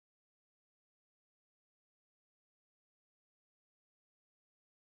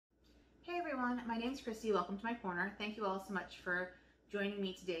Hey everyone, my name's Christy. Welcome to my corner. Thank you all so much for joining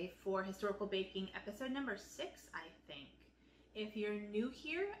me today for Historical Baking episode number 6, I think. If you're new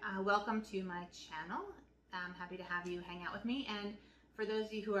here, welcome to my channel. I'm happy to have you hang out with me. And for those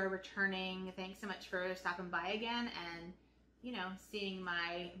of you who are returning, thanks so much for stopping by again and, seeing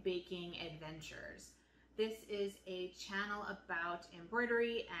my baking adventures. This is a channel about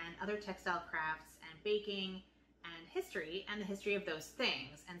embroidery and other textile crafts and baking and history and the history of those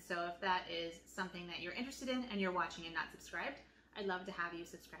things. And so if that is something that you're interested in and you're watching and not subscribed, I'd love to have you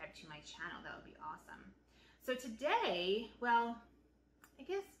subscribe to my channel. That would be awesome. So today, well, I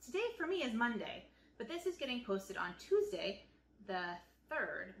guess today for me is Monday, but this is getting posted on Tuesday, the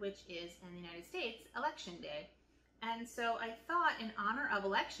 3rd, which is in the United States, Election Day. And so I thought in honor of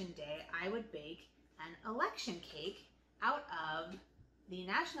Election Day, I would bake an election cake out of the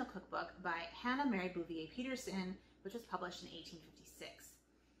National Cookbook by Hannah Mary Bouvier Peterson, which was published in 1856.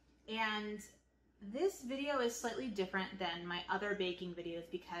 And this video is slightly different than my other baking videos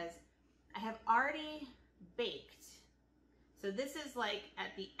because I have already baked. So this is like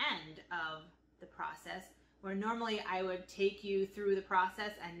at the end of the process, where normally I would take you through the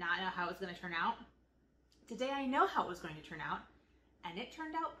process and not know how it's going to turn out. Today I know how it was going to turn out, and it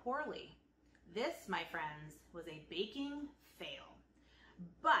turned out poorly. This, my friends, was a baking fail.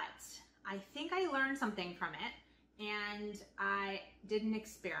 But I think I learned something from it, and I did an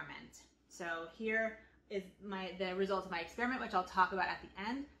experiment. So here is the result of my experiment, which I'll talk about at the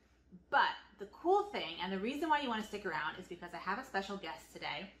end. But the cool thing, and the reason why you want to stick around, is because I have a special guest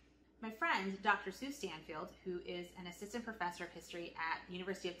today. My friend, Dr. Sue Stanfield, who is an assistant professor of history at the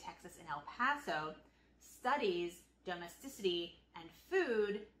University of Texas in El Paso, studies domesticity and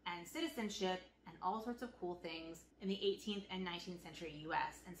food and citizenship and all sorts of cool things in the 18th and 19th century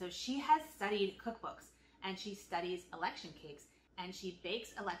US. And so she has studied cookbooks, and she studies election cakes, and she bakes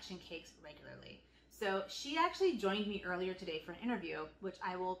election cakes regularly. So she actually joined me earlier today for an interview, which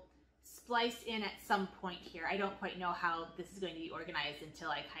I will splice in at some point here. I don't quite know how this is going to be organized until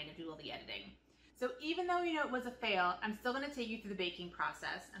I kind of do all the editing. So even though it was a fail, I'm still going to take you through the baking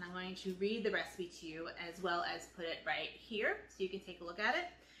process, and I'm going to read the recipe to you as well as put it right here so you can take a look at it.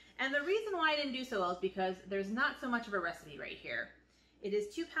 And the reason why I didn't do so well is because there's not so much of a recipe right here. It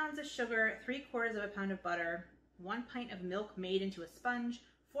is 2 pounds of sugar, 3/4 of a pound of butter, 1 pint of milk made into a sponge,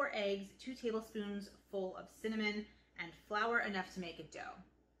 4 eggs, 2 tablespoons full of cinnamon, and flour enough to make a dough.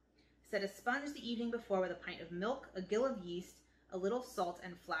 Set a sponge the evening before with a pint of milk, a gill of yeast, a little salt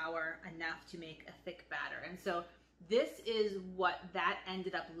and flour, enough to make a thick batter. And so this is what that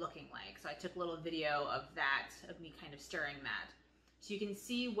ended up looking like. So I took a little video of that, of me kind of stirring that. So you can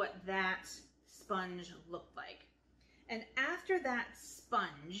see what that sponge looked like. And after that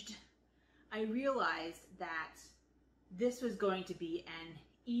sponged, I realized that this was going to be an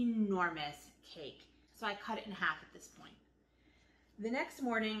enormous cake. So I cut it in half at this point. The next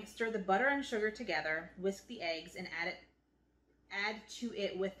morning, stir the butter and sugar together, whisk the eggs, and add to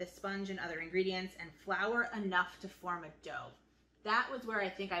it with the sponge and other ingredients, and flour enough to form a dough. That was where I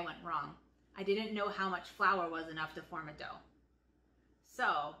think I went wrong. I didn't know how much flour was enough to form a dough.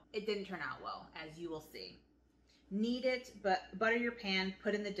 So it didn't turn out well, as you will see. Knead it, but butter your pan,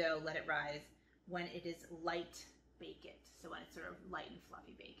 put in the dough, let it rise. When it is light, bake it. So when it's sort of light and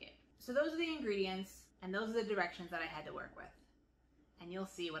fluffy, bake it. So those are the ingredients, and those are the directions that I had to work with. And you'll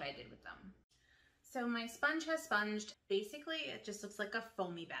see what I did with them. So my sponge has sponged. Basically, it just looks like a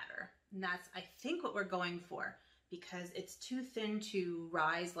foamy batter. And that's, I think, what we're going for, because it's too thin to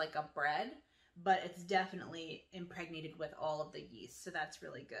rise like a bread, but it's definitely impregnated with all of the yeast. So that's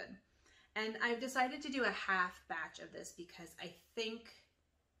really good. And I've decided to do a half batch of this because I think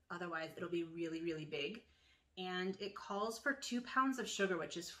otherwise it'll be really, really big. And it calls for 2 pounds of sugar,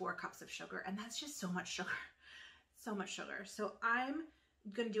 which is 4 cups of sugar. And that's just so much sugar, so much sugar. So I'm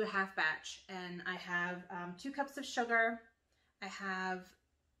going to do a half batch, and I have 2 cups of sugar. I have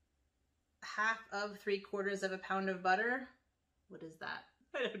half of 3/4 of a pound of butter. What is that?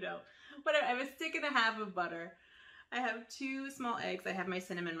 I don't know. Whatever. I have a stick and a half of butter. I have 2 small eggs. I have my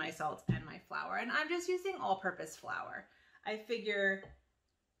cinnamon, my salt, and my flour. And I'm just using all-purpose flour. I figure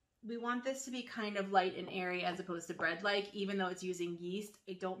we want this to be kind of light and airy as opposed to bread-like. Even though it's using yeast,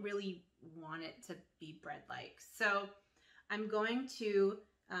 I don't really want it to be bread-like. So I'm going to,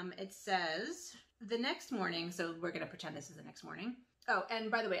 it says the next morning, so we're going to pretend this is the next morning. Oh, and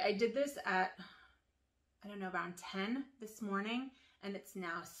by the way, I did this at, I don't know, around 10 this morning, and it's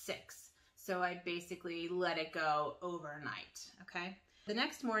now 6. So I basically let it go overnight, okay? The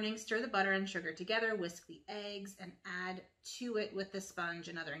next morning, stir the butter and sugar together, whisk the eggs, and add to it with the sponge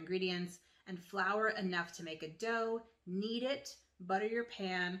and other ingredients, and flour enough to make a dough. Knead it, butter your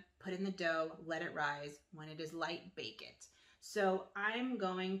pan, put in the dough, let it rise. When it is light, bake it. So I'm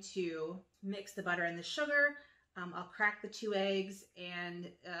going to mix the butter and the sugar. I'll crack the 2 eggs and,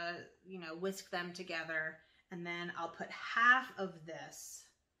 whisk them together. And then I'll put half of this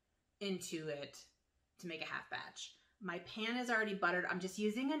into it to make a half batch. My pan is already buttered. I'm just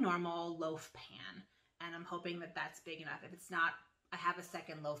using a normal loaf pan, and I'm hoping that that's big enough. If it's not, I have a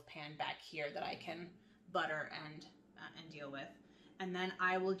second loaf pan back here that I can butter and deal with. And then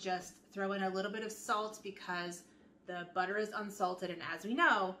I will just throw in a little bit of salt because the butter is unsalted, and as we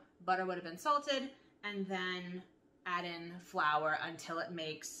know, butter would have been salted, and then add in flour until it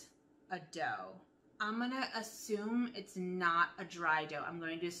makes a dough. I'm gonna assume it's not a dry dough. I'm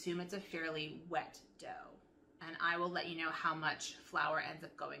going to assume it's a fairly wet dough, and I will let you know how much flour ends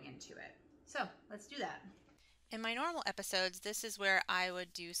up going into it. So let's do that. In my normal episodes, this is where I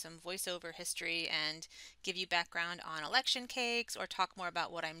would do some voiceover history and give you background on election cakes or talk more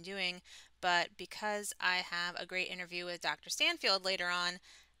about what I'm doing. But because I have a great interview with Dr. Stanfield later on,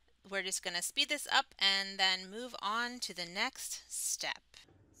 we're just going to speed this up and then move on to the next step.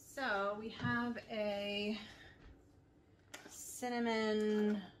 So we have a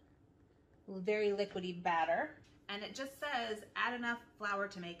cinnamon, very liquidy batter, and it just says add enough flour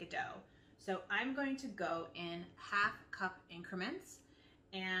to make a dough. So I'm going to go in half-cup increments,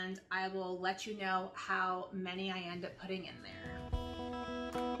 and I will let you know how many I end up putting in there.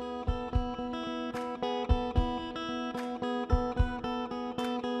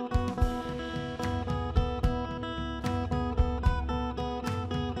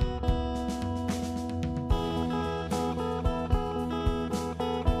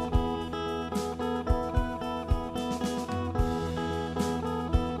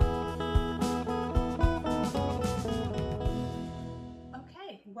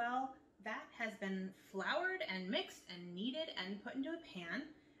 Well, that has been floured and mixed and kneaded and put into a pan,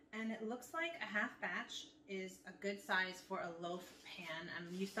 and it looks like a half batch is a good size for a loaf pan.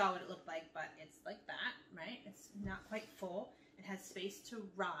 You saw what it looked like, but it's like that, right? It's not quite full. It has space to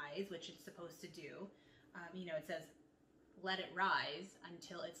rise, which it's supposed to do. It says let it rise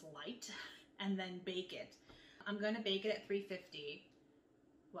until it's light and then bake it. I'm going to bake it at 350.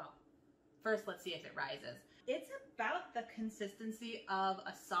 Well, first let's see if it rises. It's about the consistency of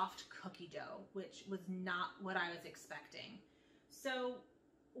a soft cookie dough, which was not what I was expecting. So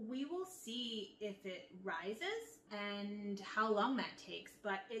we will see if it rises and how long that takes,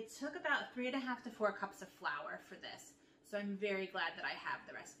 but it took about 3.5 to 4 cups of flour for this. So I'm very glad that I have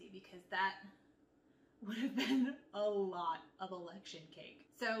the recipe because that would have been a lot of election cake.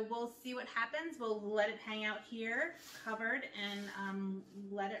 So we'll see what happens. We'll let it hang out here covered and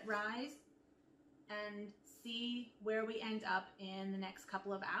let it rise and see where we end up in the next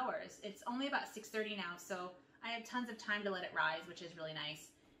couple of hours. It's only about 6:30 now, so I have tons of time to let it rise, which is really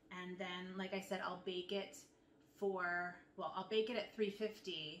nice. And then, like I said, I'll bake it at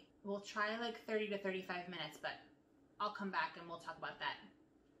 350. We'll try like 30 to 35 minutes, but I'll come back and we'll talk about that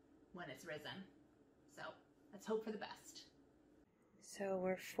when it's risen. So let's hope for the best. So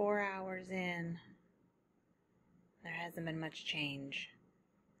we're 4 hours in. There hasn't been much change.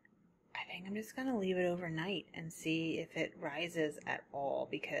 I think I'm just going to leave it overnight and see if it rises at all,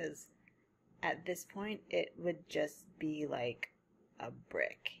 because at this point it would just be like a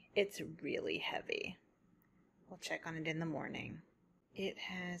brick. It's really heavy. We'll check on it in the morning. It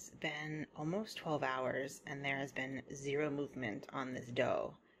has been almost 12 hours and there has been zero movement on this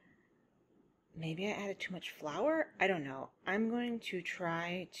dough. Maybe I added too much flour? I don't know. I'm going to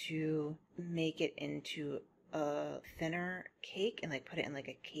try to make it into a thinner cake and put it in a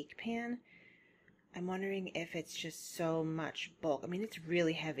cake pan. I'm wondering if it's just so much bulk. I mean, it's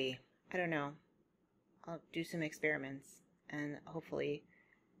really heavy. I don't know. I'll do some experiments and hopefully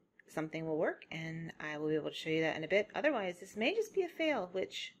something will work and I will be able to show you that in a bit. Otherwise, this may just be a fail,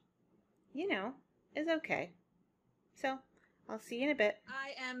 which, is okay. So I'll see you in a bit.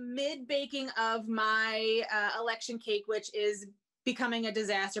 I am mid-baking of my election cake, which is becoming a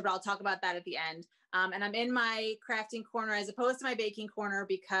disaster, but I'll talk about that at the end. And I'm in my crafting corner as opposed to my baking corner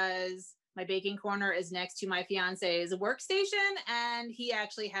because my baking corner is next to my fiance's workstation and he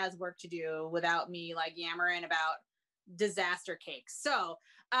actually has work to do without me yammering about disaster cakes. So,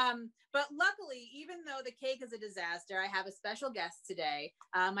 but luckily, even though the cake is a disaster, I have a special guest today.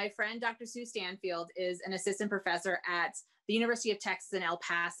 My friend, Dr. Sue Stanfield, is an assistant professor at the University of Texas in El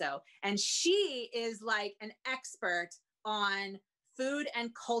Paso. And she is an expert on food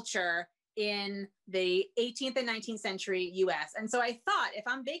and culture in the 18th and 19th century US. And so I thought, if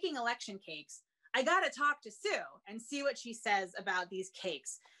I'm baking election cakes, I got to talk to Sue and see what she says about these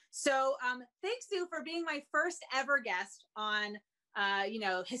cakes. So thanks, Sue, for being my first ever guest on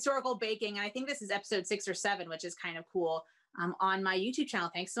historical baking. And I think this is episode 6 or 7, which is kind of cool, on my YouTube channel.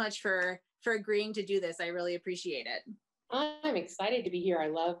 Thanks so much for agreeing to do this. I really appreciate it. I'm excited to be here. I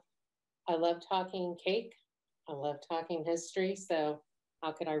love talking cake. I love talking history. So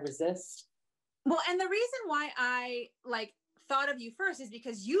how could I resist? Well, and the reason why I thought of you first is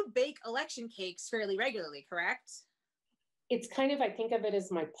because you bake election cakes fairly regularly, correct? It's kind of, I think of it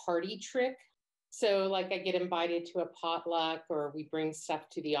as my party trick. So like I get invited to a potluck or we bring stuff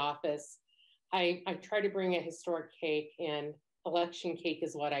to the office. I try to bring a historic cake, and election cake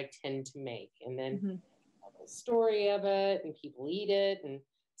is what I tend to make. And then tell the story of it, and people eat it. And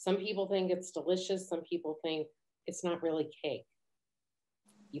some people think it's delicious. Some people think it's not really cake.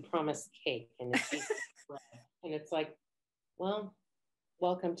 You promised cake and it's bread. And it's like, well,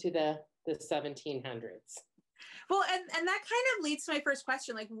 welcome to the 1700s. Well, and that kind of leads to my first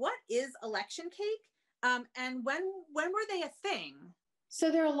question. Like, what is election cake? And when were they a thing? So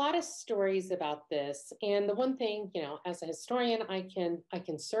there are a lot of stories about this. And the one thing, as a historian, I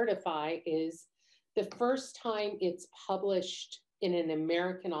can certify is the first time it's published in an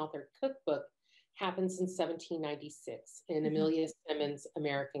American author cookbook happens in 1796 in Amelia Simmons'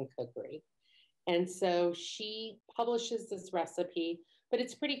 American Cookery. And so she publishes this recipe, but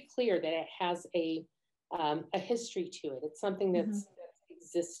it's pretty clear that it has a history to it. It's something that's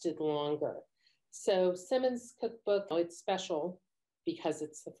existed longer. So Simmons' cookbook, it's special because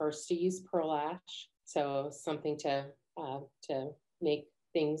it's the first to use pearl ash. So something to make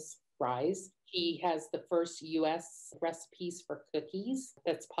things rise. He has the first U.S. recipes for cookies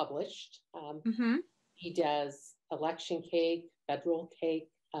that's published. He does election cake, federal cake,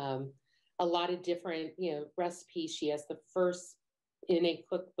 a lot of different recipes. She has the first in a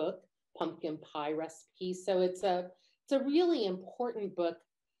cookbook pumpkin pie recipe. So it's a really important book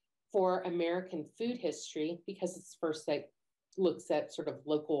for American food history because it's first that looks at sort of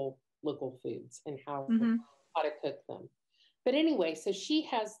local foods and how to cook them. But anyway, so she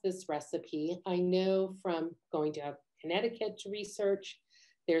has this recipe. I know from going to Connecticut to research,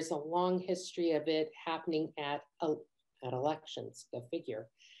 there's a long history of it happening at elections, go figure.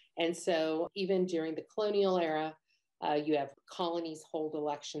 And so even during the colonial era, you have colonies hold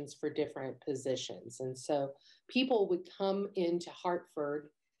elections for different positions. And so people would come into Hartford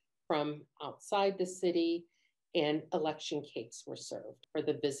from outside the city, and election cakes were served for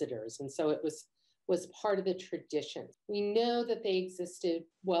the visitors. And so it was part of the tradition. We know that they existed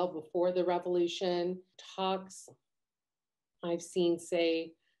well before the Revolution. Talks I've seen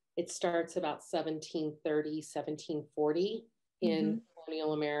say it starts about 1730, 1740 in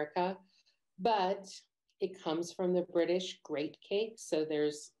colonial America, but it comes from the British great cake. So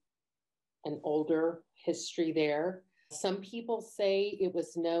there's an older history there. Some people say it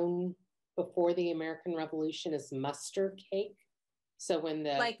was known before the American Revolution as muster cake. So when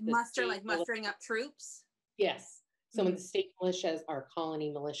the muster, like mustering up troops? Yes. So when the state militias, our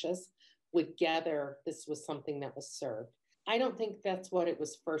colony militias, would gather, this was something that was served. I don't think that's what it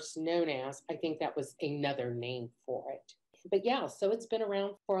was first known as. I think that was another name for it. But yeah, so it's been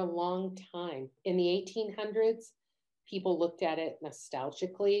around for a long time. In the 1800s, people looked at it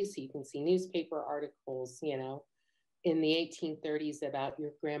nostalgically. So you can see newspaper articles, in the 1830s about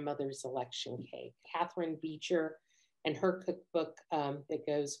your grandmother's election cake. Catherine Beecher and her cookbook that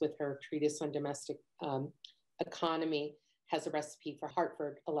goes with her treatise on domestic economy has a recipe for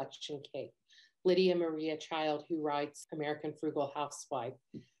Hartford election cake. Lydia Maria Child, who writes American Frugal Housewife,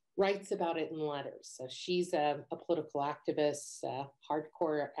 writes about it in letters. So she's a political activist, a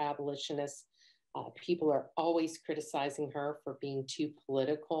hardcore abolitionist. People are always criticizing her for being too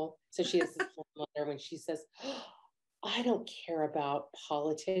political. So she has this letter when she says, I don't care about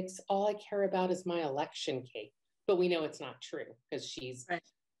politics. All I care about is my election cake. But we know it's not true because she's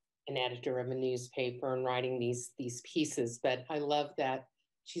an editor of a newspaper and writing these pieces. But I love that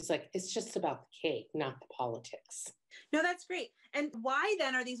she's like, it's just about the cake, not the politics. No, that's great. And why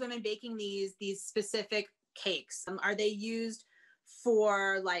then are these women baking these specific cakes? Are they used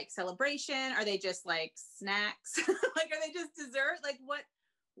for like celebration? Are they just like snacks? Like, are they just dessert? Like what?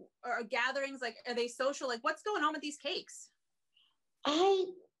 Or gatherings? Like, are they social? Like, what's going on with these cakes?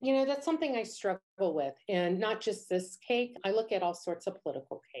 That's something I struggle with. And not just this cake. I look at all sorts of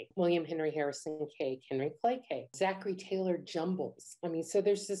political cake. William Henry Harrison cake, Henry Clay cake, Zachary Taylor jumbles. I mean, so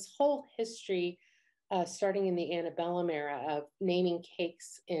there's this whole history starting in the antebellum era of naming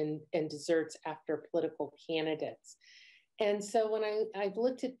cakes and desserts after political candidates. And so when I've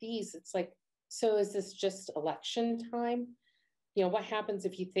looked at these, it's like, so is this just election time? What happens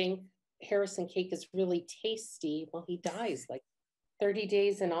if you think Harrison cake is really tasty? Well, he dies like 30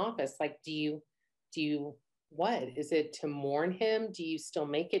 days in office. Like, do you what? Is it to mourn him? Do you still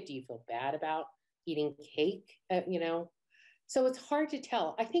make it? Do you feel bad about eating cake? So it's hard to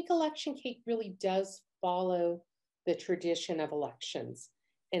tell. I think election cake really does follow the tradition of elections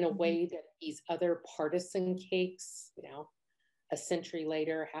in a way that these other partisan cakes, a century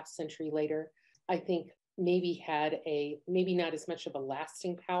later, half century later, I think maybe had maybe not as much of a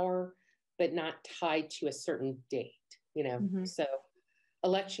lasting power, but not tied to a certain date, So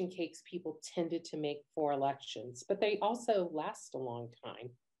election cakes people tended to make for elections, but they also last a long time.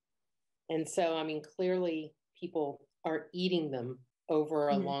 And so, I mean, clearly people are eating them over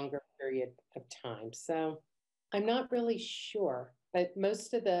a longer period of time. So I'm not really sure, but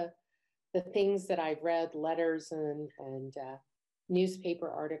most of the things that I've read, letters and newspaper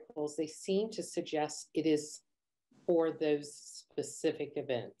articles, they seem to suggest it is for those specific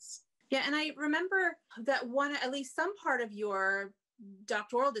events. Yeah, and I remember that at least some part of your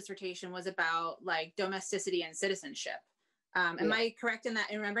doctoral dissertation was about like domesticity and citizenship. Am I correct in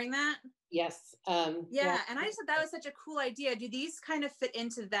remembering that? Yes. Yeah, and I just thought that was such a cool idea. Do these kind of fit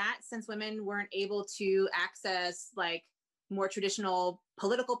into that, since women weren't able to access like more traditional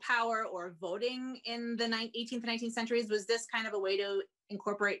political power or voting in the 18th and 19th centuries? Was this kind of a way to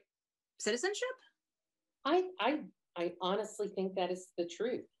incorporate citizenship? I honestly think that is the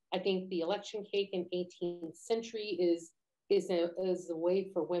truth. I think the election cake in 18th century is a way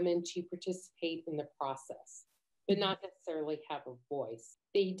for women to participate in the process, but not necessarily have a voice.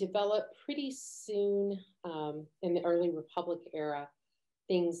 They developed pretty soon in the early Republic era,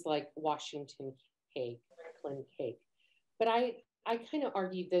 things like Washington cake, Franklin cake. But I kind of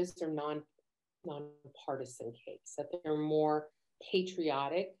argue those are nonpartisan cakes, that they're more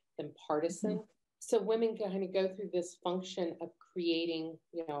patriotic than partisan. So women kind of go through this function of creating,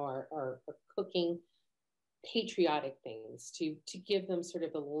 or cooking patriotic things to give them sort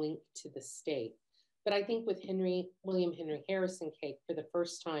of a link to the state. But I think with William Henry Harrison cake, for the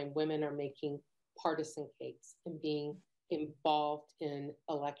first time, women are making partisan cakes and being involved in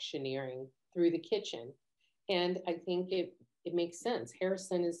electioneering through the kitchen. And I think it makes sense.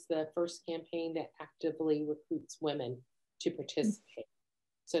 Harrison is the first campaign that actively recruits women to participate.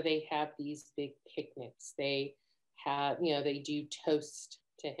 So they have these big picnics. They have, they do toast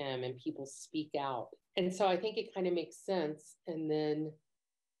to him and people speak out. And so I think it kind of makes sense. And then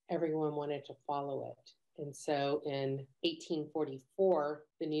everyone wanted to follow it. And so in 1844,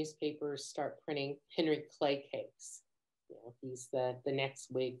 the newspapers start printing Henry Clay cakes. He's the next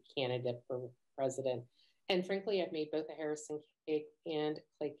Whig candidate for president. And frankly, I've made both a Harrison cake and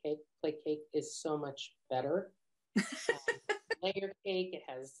clay cake. Clay cake is so much better. Layer cake, it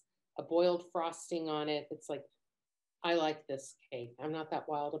has a boiled frosting on it. It's like, I like this cake. I'm not that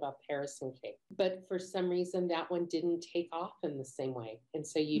wild about Harrison cake. But for some reason, that one didn't take off in the same way. And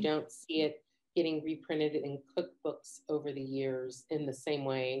so you don't see it getting reprinted in cookbooks over the years in the same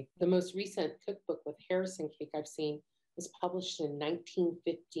way. The most recent cookbook with Harrison cake I've seen was published in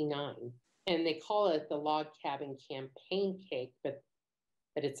 1959. And they call it the Log Cabin Campaign Cake, but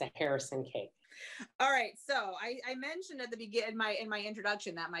it's a Harrison cake. All right, so I mentioned at the beginning in my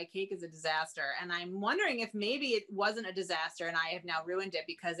introduction that my cake is a disaster, and I'm wondering if maybe it wasn't a disaster and I have now ruined it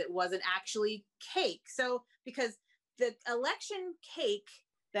because it wasn't actually cake. So because the election cake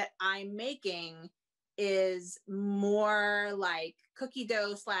that I'm making is more like cookie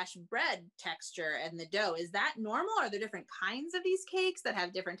dough / bread texture and the dough. Is that normal? Are there different kinds of these cakes that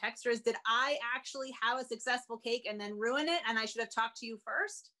have different textures? Did I actually have a successful cake and then ruin it and I should have talked to you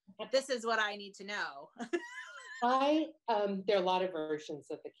first? This is what I need to know. There are a lot of versions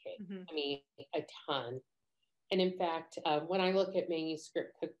of the cake. I mean, a ton. And in fact, when I look at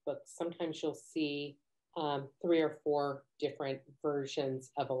manuscript cookbooks, sometimes you'll see 3 or 4 different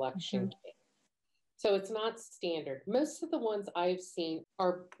versions of election cake. So it's not standard. Most of the ones I've seen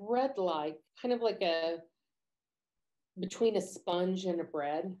are bread-like, kind of like between a sponge and a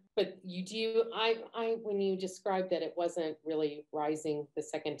bread. But you do, when you described that it wasn't really rising the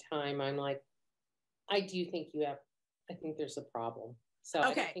second time, I'm like, I do think I think there's a problem. So okay,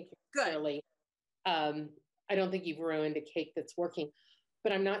 I don't think you're necessarily, I don't think you've ruined a cake that's working,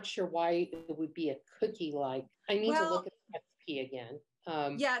 but I'm not sure why it would be a cookie-like. I need to look at the recipe again.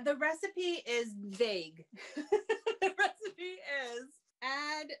 Yeah, the recipe is vague. The recipe is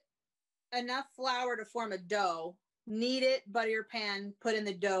add enough flour to form a dough, knead it, butter your pan, put in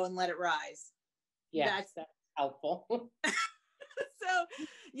the dough and let it rise. Yes, that's helpful.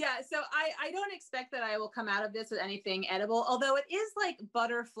 So I don't expect that I will come out of this with anything edible, although it is like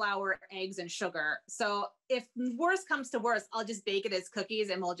butter, flour, eggs, and sugar. So if worse comes to worse, I'll just bake it as cookies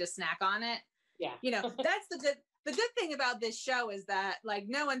and we'll just snack on it. Yeah. That's the good thing about this show is that like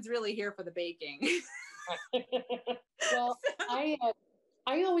no one's really here for the baking. Well, So-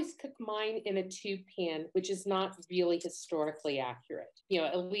 I always cook mine in a tube pan, which is not really historically accurate.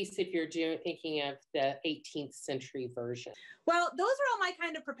 At least if you're thinking of the 18th century version. Well, those are all my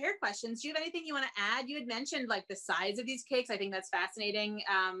kind of prepared questions. Do you have anything you want to add? You had mentioned like the size of these cakes. I think that's fascinating.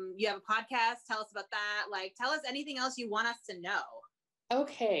 You have a podcast. Tell us about that. Like, tell us anything else you want us to know.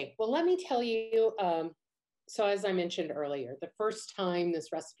 Okay. Well, let me tell you. So as I mentioned earlier, the first time this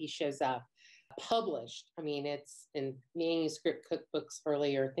recipe shows up, published, I mean, it's in manuscript cookbooks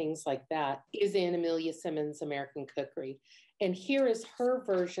earlier, things like that, is Anne Amelia Simmons' American Cookery. And here is her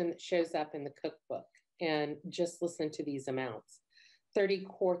version that shows up in the cookbook. And just listen to these amounts. 30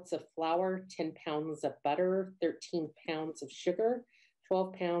 quarts of flour, 10 pounds of butter, 13 pounds of sugar,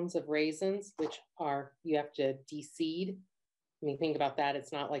 12 pounds of raisins, which you have to de-seed. I mean, think about that.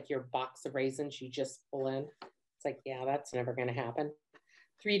 It's not like your box of raisins you just pull in. It's like, yeah, that's never going to happen.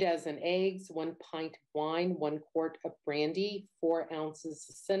 3 dozen eggs, 1 pint of wine, 1 quart of brandy, 4 ounces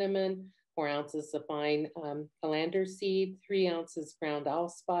of cinnamon, 4 ounces of fine colander seed, 3 ounces ground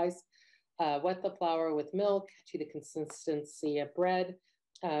allspice. Wet the flour with milk to the consistency of bread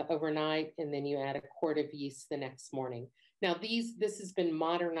overnight, and then you add a quart of yeast the next morning. Now, this has been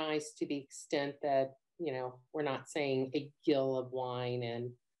modernized to the extent that, we're not saying a gill of wine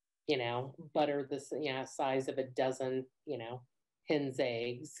and, butter the size of a dozen, hen's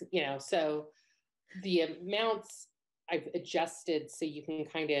eggs, so the amounts I've adjusted so you can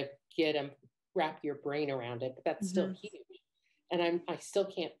kind of wrap your brain around it, but that's still huge. And I still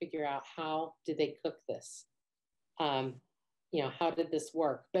can't figure out how did they cook this? How did this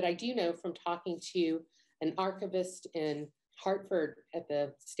work? But I do know from talking to an archivist in Hartford at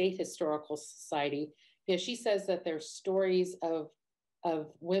the State Historical Society, she says that there's stories of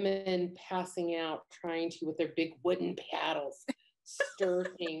women passing out, trying to, with their big wooden paddles, stir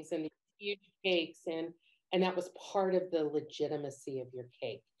things in these huge cakes. And that was part of the legitimacy of your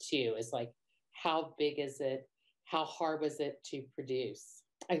cake too, is like, how big is it? How hard was it to produce?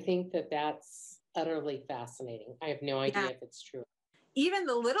 I think that that's utterly fascinating. I have no idea if it's true. Even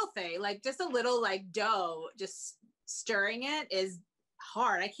the little thing, like just a little like dough, just stirring it is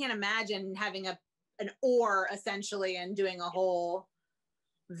hard. I can't imagine having an oar essentially and doing a whole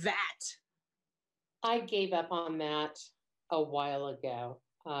vat. I gave up on that a while ago.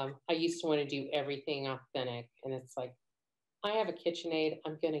 I used to want to do everything authentic, and it's like, I have a KitchenAid,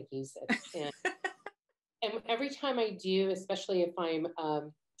 I'm going to use it. And every time I do, especially if I'm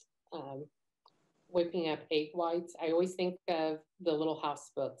whipping up egg whites, I always think of the Little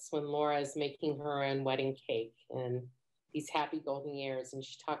House books when Laura is making her own wedding cake and these happy golden years. And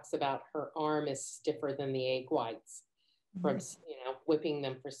she talks about her arm is stiffer than the egg whites from, whipping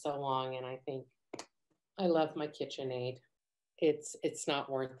them for so long. And I think, I love my KitchenAid. It's not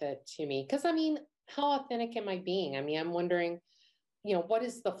worth it to me. Because, I mean, how authentic am I being? I mean, I'm wondering, what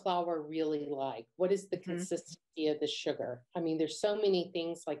is the flour really like? What is the consistency of the sugar? I mean, there's so many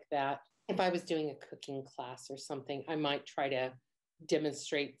things like that. If I was doing a cooking class or something, I might try to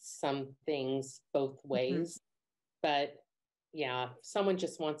demonstrate some things both ways. But yeah, if someone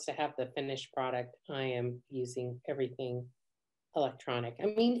just wants to have the finished product, I am using everything electronic. I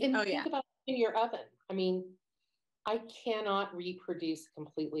mean, and think about in your oven. I mean, I cannot reproduce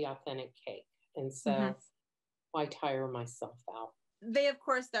completely authentic cake. And so why tire myself out? They, of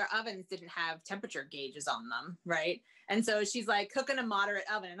course, their ovens didn't have temperature gauges on them, right? And so she's like, cook in a moderate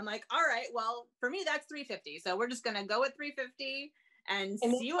oven. And I'm like, all right, well, for me, that's 350. So we're just going to go with 350 and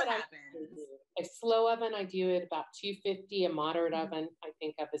see what happens. A slow oven, I do it about 250. A moderate oven, I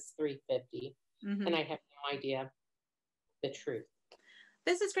think of as 350. And I have no idea the truth.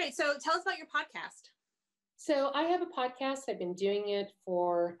 This is great. So tell us about your podcast. So I have a podcast. I've been doing it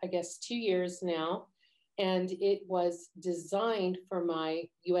for, I guess, 2 years now. And it was designed for my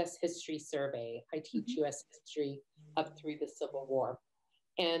U.S. history survey. I teach U.S. history up through the Civil War.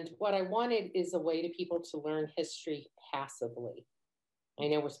 And what I wanted is a way to people to learn history passively. I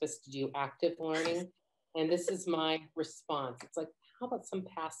know we're supposed to do active learning, and this is my response. It's like, how about some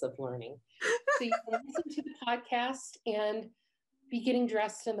passive learning? So you can listen to the podcast and be getting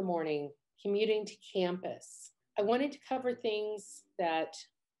dressed in the morning, commuting to campus. I wanted to cover things that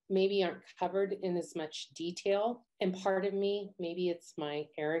maybe aren't covered in as much detail. And part of me, maybe it's my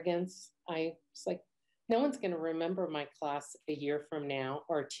arrogance. I was like, no one's going to remember my class a year from now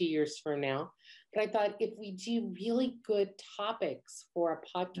or 2 years from now. But I thought if we do really good topics for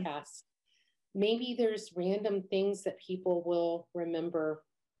a podcast, maybe there's random things that people will remember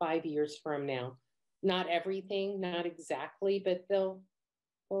 5 years from now. Not everything, not exactly, but they'll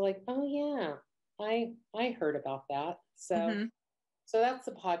like, oh yeah, I heard about that. So So that's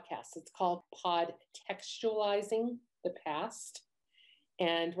the podcast. It's called Pod Textualizing the Past.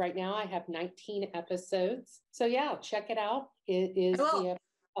 And right now I have 19 episodes. So yeah, check it out. It is, we have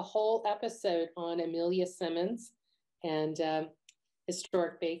a whole episode on Amelia Simmons and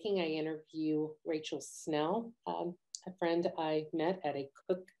historic baking. I interview Rachel Snell, a friend I met at a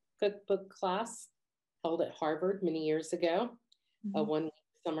cookbook class held at Harvard many years ago, a one-week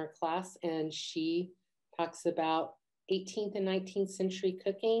summer class. And she talks about 18th and 19th century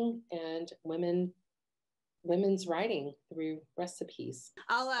cooking and women's writing through recipes.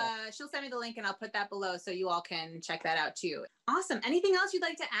 She'll send me the link and I'll put that below so you all can check that out too. Awesome. Anything else you'd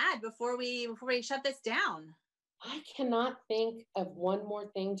like to add before we shut this down? I cannot think of one more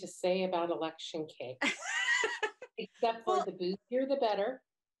thing to say about election cake, except for the boozier the better.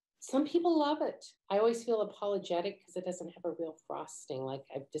 Some people love it. I always feel apologetic because it doesn't have a real frosting. Like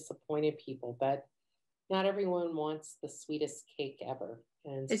I've disappointed people, but not everyone wants the sweetest cake ever.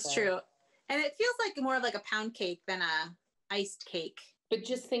 And it's true. And it feels like more of like a pound cake than a iced cake. But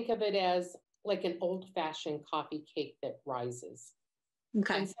just think of it as like an old-fashioned coffee cake that rises.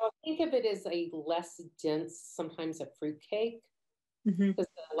 Okay. And so I think of it as a less dense, sometimes a fruit cake, because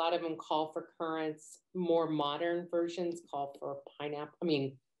a lot of them call for currants. More modern versions call for pineapple. I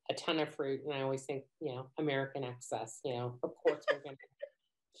mean, a ton of fruit. And I always think, American excess, of course we're going to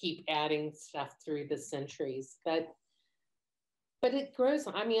keep adding stuff through the centuries. But it grows.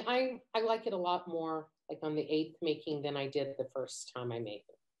 I mean, I like it a lot more like on the 8th making than I did the first time I made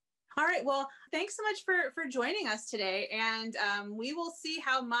it. All right. Well, thanks so much for joining us today. And we will see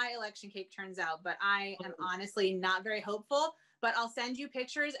how my election cake turns out. But I am honestly not very hopeful. But I'll send you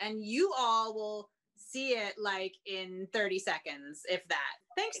pictures and you all will see it like in 30 seconds, if that.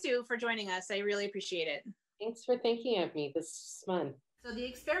 Thanks, Sue, for joining us. I really appreciate it. Thanks for thinking of me. This is fun. So the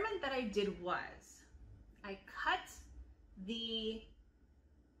experiment that I did was I cut the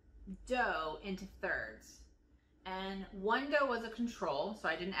dough into thirds. And one dough was a control, so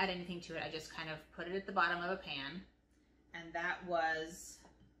I didn't add anything to it. I just kind of put it at the bottom of a pan. And that was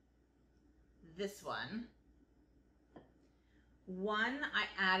this one. One, I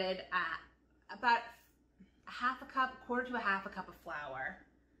added about a half a cup, quarter to a half a cup of flour.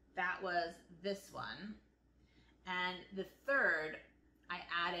 That was this one. And the third, I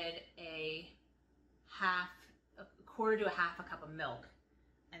added a quarter to a half a cup of milk.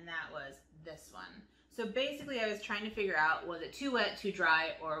 And that was this one. So basically I was trying to figure out, was it too wet, too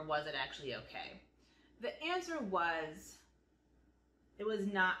dry, or was it actually okay? The answer was, it was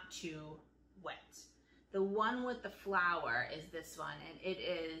not too wet. The one with the flour is this one, and it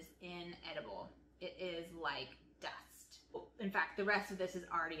is inedible. It is like dust. In fact, the rest of this is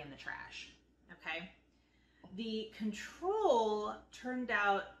already in the trash, okay? The control turned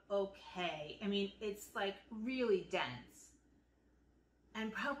out okay. I mean, it's like really dense.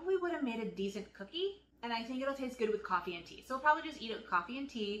 And probably would have made a decent cookie. And I think it'll taste good with coffee and tea. So we'll probably just eat it with coffee and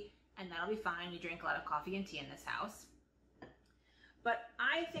tea, and that'll be fine. We drink a lot of coffee and tea in this house. But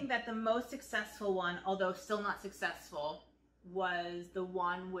I think that the most successful one, although still not successful, was the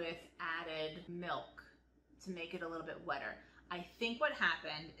one with added milk to make it a little bit wetter. I think what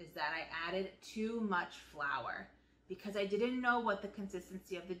happened is that I added too much flour because I didn't know what the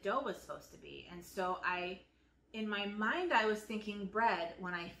consistency of the dough was supposed to be. And so in my mind, I was thinking bread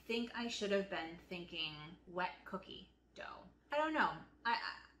when I think I should have been thinking wet cookie dough. I don't know.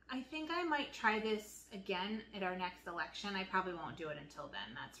 I think I might try this again at our next election. I probably won't do it until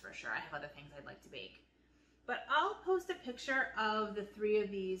then, that's for sure. I have other things I'd like to bake. But I'll post a picture of the 3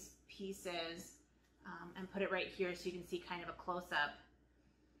 of these pieces and put it right here so you can see kind of a close-up.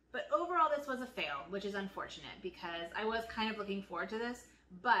 But overall, this was a fail, which is unfortunate because I was kind of looking forward to this.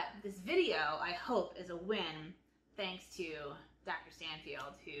 But this video, I hope, is a win thanks to Dr.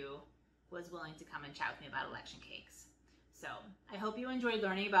 Stanfield, who was willing to come and chat with me about election cakes. So I hope you enjoyed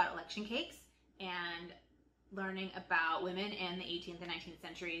learning about election cakes and learning about women in the 18th and 19th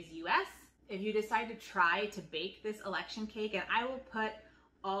centuries US. If you decide to try to bake this election cake, and I will put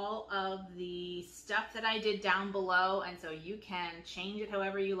all of the stuff that I did down below, and so you can change it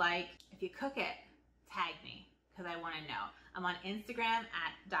however you like. If you cook it, tag me, because I want to know. I'm on Instagram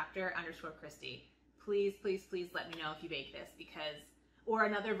at Dr._Christy. Please, please, please let me know if you bake this, or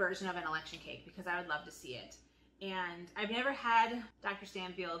another version of an election cake, because I would love to see it. And I've never had Dr.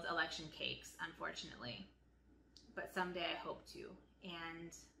 Stanfield's election cakes, unfortunately, but someday I hope to.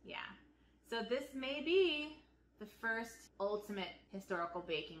 And yeah, so this may be the first ultimate historical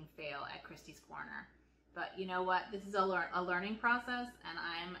baking fail at Christy's Corner. But you know what? This is a learning process, and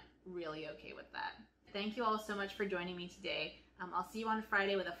I'm really okay with that. Thank you all so much for joining me today. I'll see you on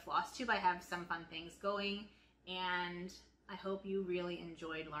Friday with a floss tube. I have some fun things going, and I hope you really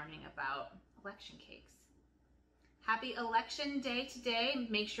enjoyed learning about election cakes. Happy election day today.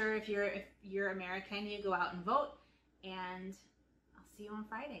 Make sure if you're American, you go out and vote, and I'll see you on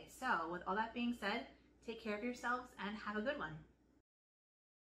Friday. So with all that being said, take care of yourselves and have a good one.